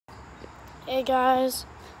Hey guys.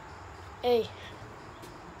 Hey.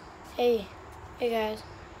 Hey guys.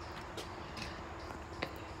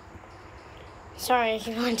 Sorry, I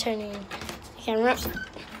keep on turning the camera.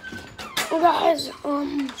 Well, guys,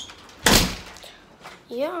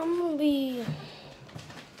 yeah, I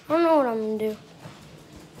don't know what I'm gonna do.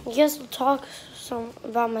 I guess I'll talk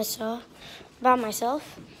about myself.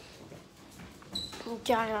 Oh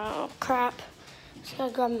crap. Just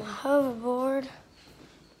gotta grab my hoverboard.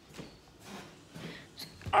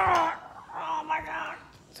 Oh my god.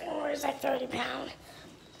 It weighs like 30 pounds.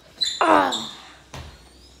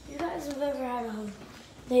 You guys have ever had a hoverboard?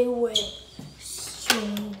 They weigh so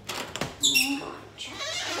much. They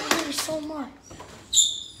weigh so much.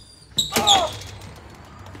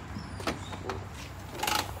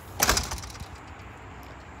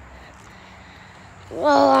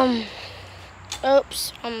 Well,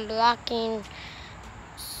 oops, I'm blocking.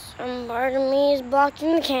 Some part of me is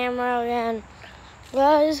blocking the camera again.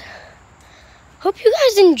 Guys, hope you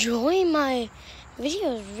guys enjoy my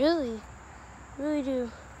videos, really do.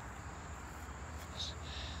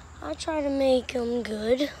 I try to make them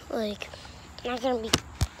good, like, not gonna be the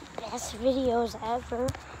best videos ever,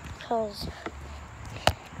 because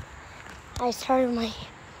I started my,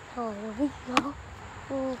 a week ago,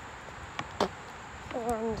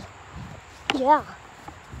 and yeah,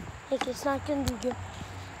 like, it's not gonna be good.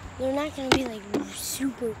 They're not gonna be like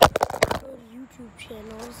super good YouTube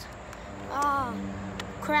channels. Ah,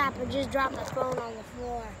 crap, I just dropped my phone on the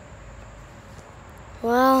floor.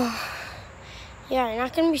 Well, yeah, they're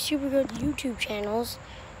not gonna be super good YouTube channels.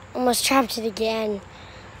 Almost dropped it again.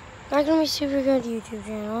 Not gonna be super good YouTube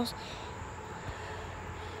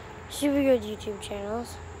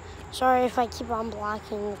channels. Sorry if I keep on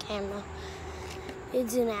blocking the camera.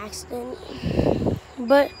 It's an accident.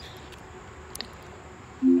 But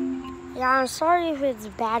yeah, I'm sorry if it's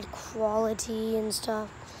bad quality and stuff.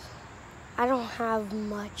 I don't have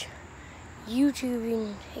much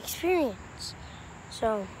YouTubing experience.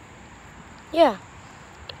 So, yeah.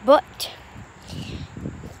 But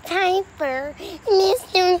time for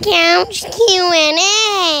Mr. Couch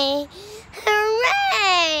QNA.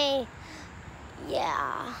 Hooray!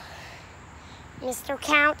 Yeah. Mr.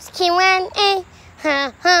 Couch Q&A.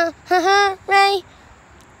 Hooray!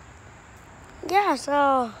 Yeah,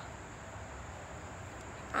 so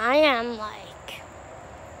I'm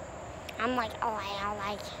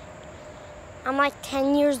like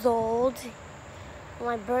 10 years old.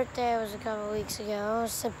 My birthday was a couple weeks ago,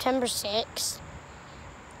 September 6th.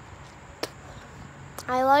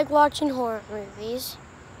 I like watching horror movies.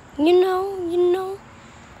 You know.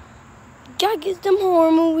 Gotta get them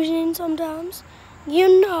horror movies in sometimes.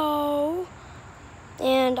 And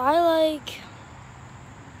I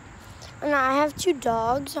have 2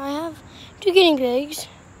 dogs. I have 2 guinea pigs.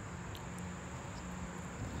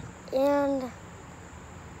 And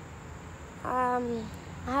I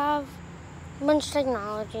have a bunch of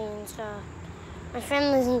technology and stuff. My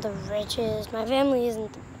family isn't the richest. My family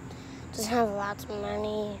doesn't have lots of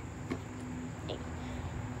money.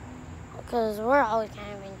 Because we're all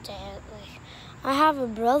kind of in debt. Like, I have a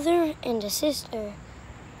brother and a sister.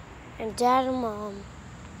 And dad and mom.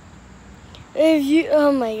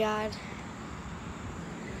 Oh my god.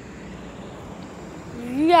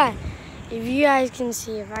 If you guys can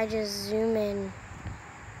see, if I just zoom in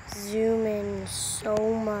so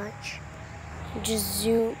much. Just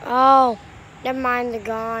zoom. Oh, never mind, they're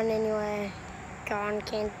gone anyway.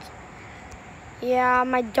 Can't. Yeah,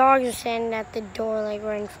 my dogs are standing at the door, like,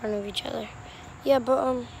 right in front of each other. Yeah,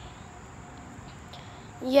 but,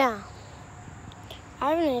 yeah.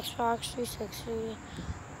 I have an Xbox 360.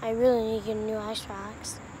 I really need to get a new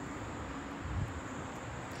Xbox.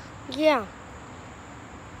 Yeah.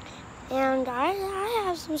 And I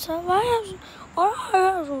have some stuff. I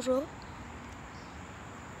have some stuff.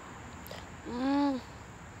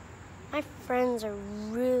 My friends are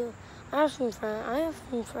real. I have some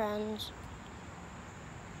friends.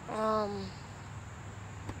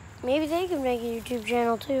 Maybe they could make a YouTube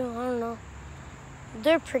channel too. I don't know.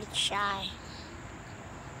 They're pretty shy.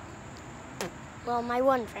 Well, my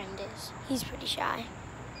one friend is. He's pretty shy.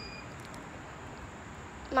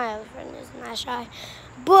 My other friend isn't that shy.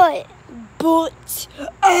 But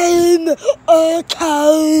I'm a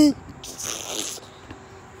cat.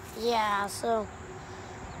 Yeah, so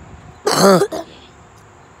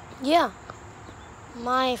yeah.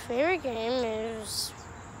 My favorite game is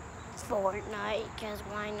Fortnite, because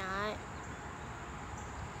why not?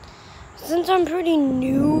 Since I'm pretty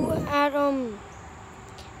new at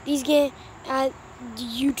at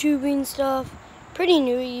YouTubing stuff, pretty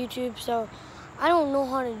new at YouTube, so I don't know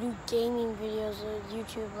how to do gaming videos on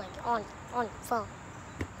YouTube, like on the phone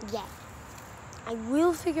yet. I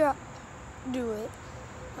will figure out do it.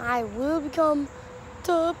 I will become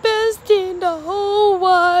the best in the whole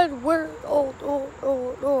wide world.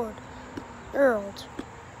 World.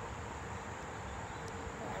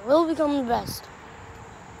 I will become the best.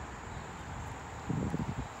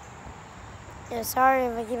 Yeah, sorry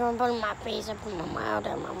if I keep on putting my face up in my mouth,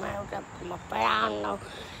 up in my I don't know.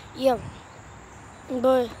 Yeah.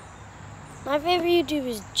 But my favorite YouTuber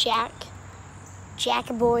is Jack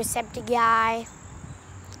Boy, Septic Guy,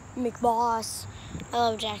 McBoss. I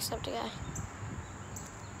love Jack, Septic Guy.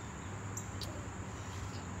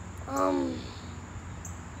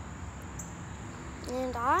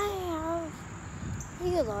 And I have a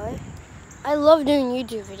good life. I love doing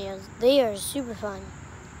YouTube videos. They are super fun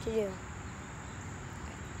to do.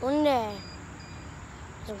 One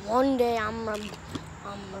day I'm gonna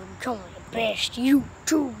become the best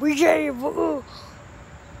YouTuber ever.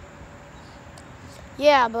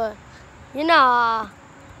 Yeah, but I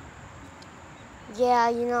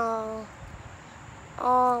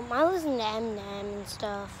listen to Eminem and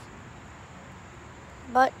stuff.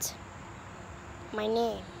 But my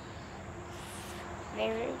name,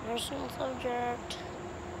 very personal subject.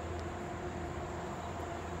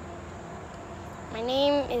 My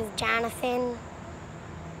name is Jonathan.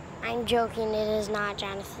 I'm joking, it is not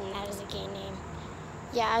Jonathan, that is a gay name.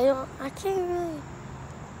 Yeah, I can't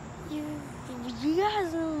really, you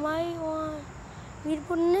guys might want me to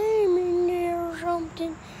put a name in there or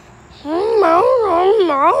something.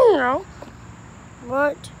 No.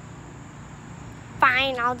 But,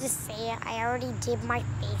 fine, I'll just say it. I already did my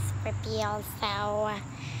face reveal, so.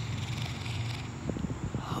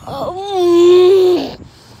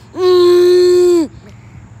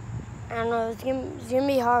 I don't know, it's gonna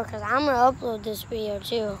be hard because I'm gonna upload this video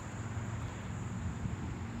too.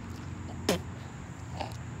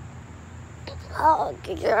 Oh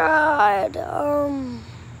God.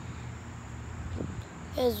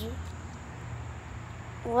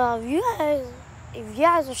 Well, if you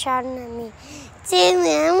guys are shouting at me, tell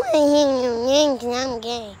me I want to hear your name because I'm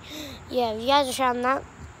gay. Yeah, if you guys are shouting that.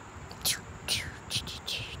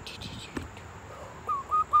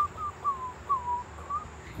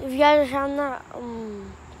 If you guys are shouting that,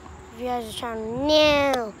 if you guys are shouting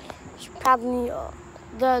now, you should probably,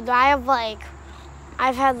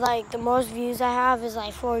 I've had the most views I have is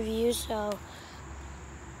 4 views, so,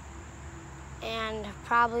 and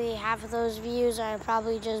probably half of those views are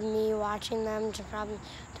probably just me watching them to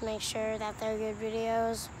make sure that they're good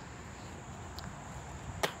videos.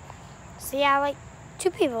 So yeah, 2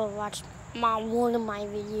 people watched one of my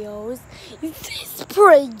videos. It's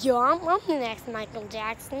pretty young. I'm the next Michael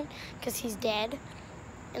Jackson because he's dead,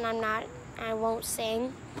 and I won't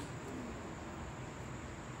sing.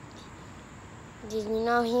 Did you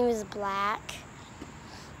know he was black?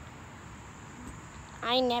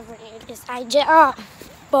 I never knew this. Fudge.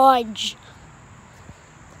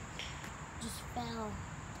 Just fell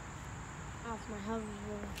off my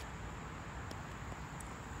hoverboard.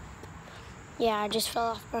 Yeah, I just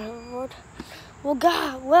fell off my hoverboard.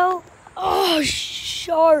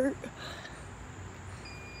 Sharp.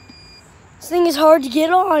 This thing is hard to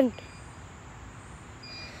get on.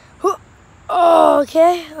 Oh,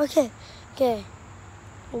 okay.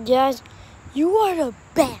 Guys, you are the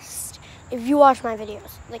best if you watch my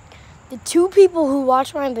videos. The 2 people who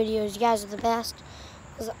watch my videos, you guys are the best.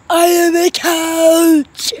 Because I am a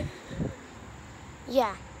coach.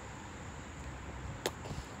 Yeah.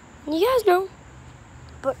 You guys know.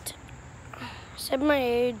 But I said my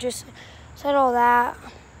age, just said all that.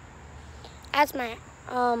 That's my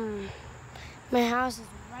house is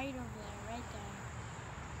right over there, right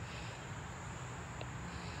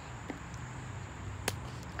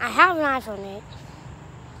there. I have an iPhone 8.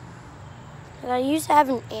 And I used to have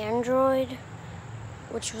an Android,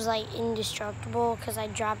 which was indestructible because I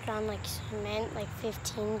dropped it on cement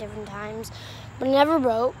 15 different times, but it never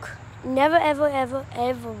broke. Never, ever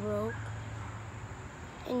broke.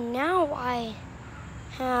 And now I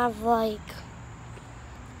have an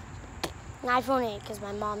iPhone 8 because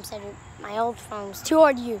my mom said my old phone was too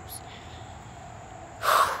hard to use.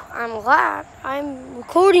 I'm glad I'm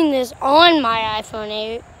recording this on my iPhone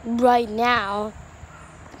 8 right now.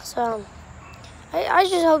 So I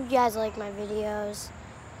just hope you guys like my videos.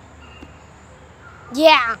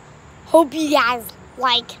 Yeah, hope you guys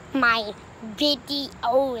like my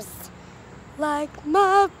videos. Like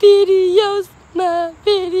my videos.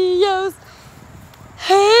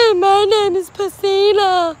 Hey, my name is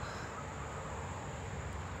Pacina.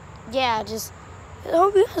 Yeah, just I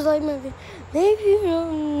hope you guys like my video. Maybe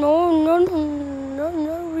no,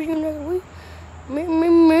 video next week.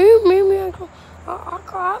 Maybe I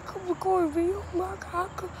could record a video. I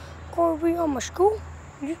could record a video on my school.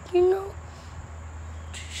 You know,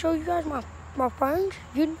 to show you guys my friends.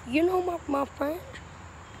 You know my friends.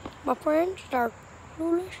 My friends are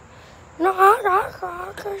foolish. No,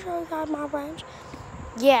 I could show you guys my friends.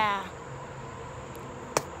 Yeah.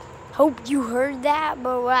 Hope you heard that,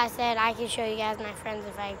 but what I said, I can show you guys my friends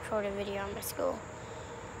if I record a video on my school.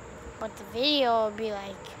 But the video will be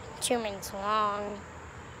like 2 minutes long,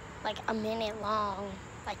 like a minute long,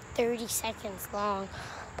 like 30 seconds long.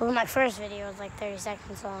 But my first video was like 30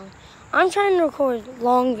 seconds long. I'm trying to record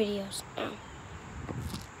long videos now.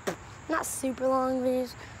 Not super long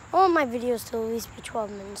videos. I want my videos to at least be 12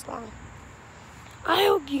 minutes long. I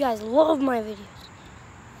hope you guys love my videos.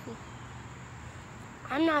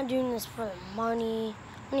 I'm not doing this for the money.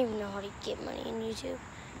 I don't even know how to get money in YouTube.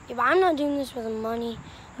 Yeah, but I'm not doing this for the money.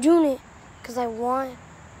 I'm doing it because I want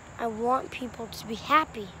people to be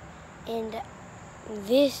happy. And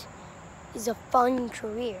this is a fun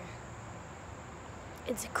career.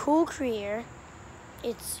 It's a cool career.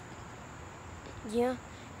 It's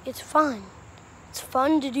fun. It's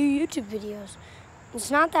fun to do YouTube videos.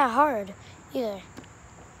 It's not that hard either.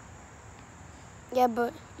 Yeah,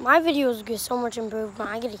 but my videos get so much improved when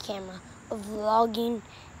I get a camera. A vlogging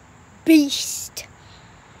beast.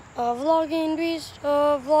 A vlogging beast.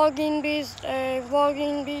 A vlogging beast. A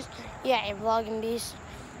vlogging beast. Yeah, a vlogging beast.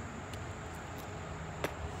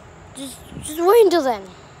 Just wait until then.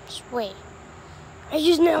 Just wait. I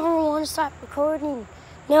just never want to stop recording.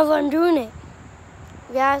 Never I'm doing it.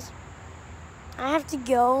 You guys, I have to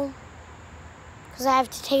go because I have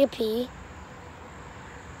to take a pee.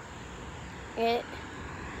 It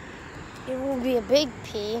will be a big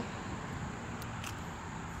pee.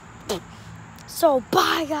 So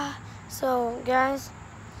bye guys. So guys,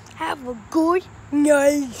 have a good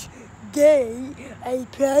nice day. I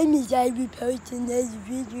promise I will post another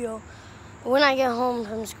video when I get home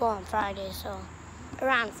from school on Friday. So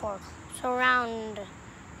around 4 o'clock. So around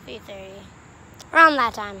 3:30. Around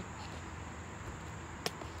that time.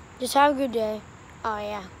 Just have a good day. Oh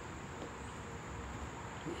yeah.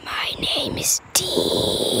 My name is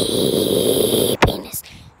Penis.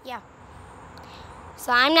 Yeah.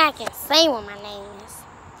 So I'm not gonna say what my name is.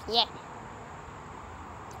 Yeah.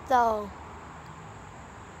 So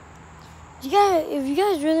if you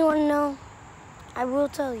guys really want to know, I will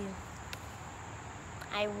tell you.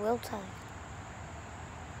 I will tell you.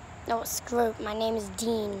 No, screw it. My name is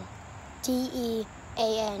Dean.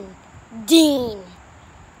 D-E-A-N. Dean.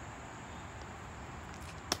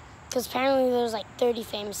 Because apparently there's like 30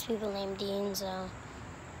 famous people named Dean, so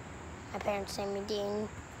my parents named me Dean.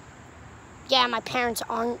 Yeah, my parents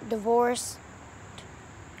aren't divorced.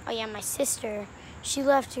 Oh yeah, my sister, she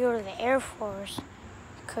left to go to the Air Force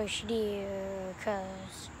because she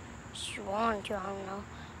wanted to, I don't know.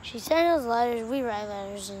 She sent us letters, we write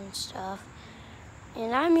letters and stuff.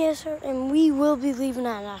 And I miss her, and we will be leaving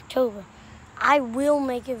in October. I will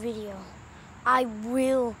make a video. I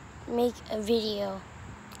will make a video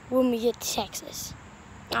when we get to Texas.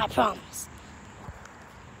 I promise.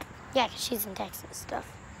 Yeah, 'cause she's in Texas and stuff.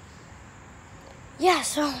 Yeah,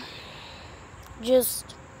 so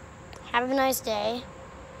just have a nice day.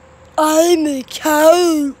 I'm a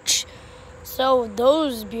coach. So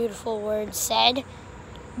those beautiful words said,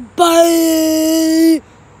 bye.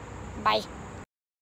 Bye.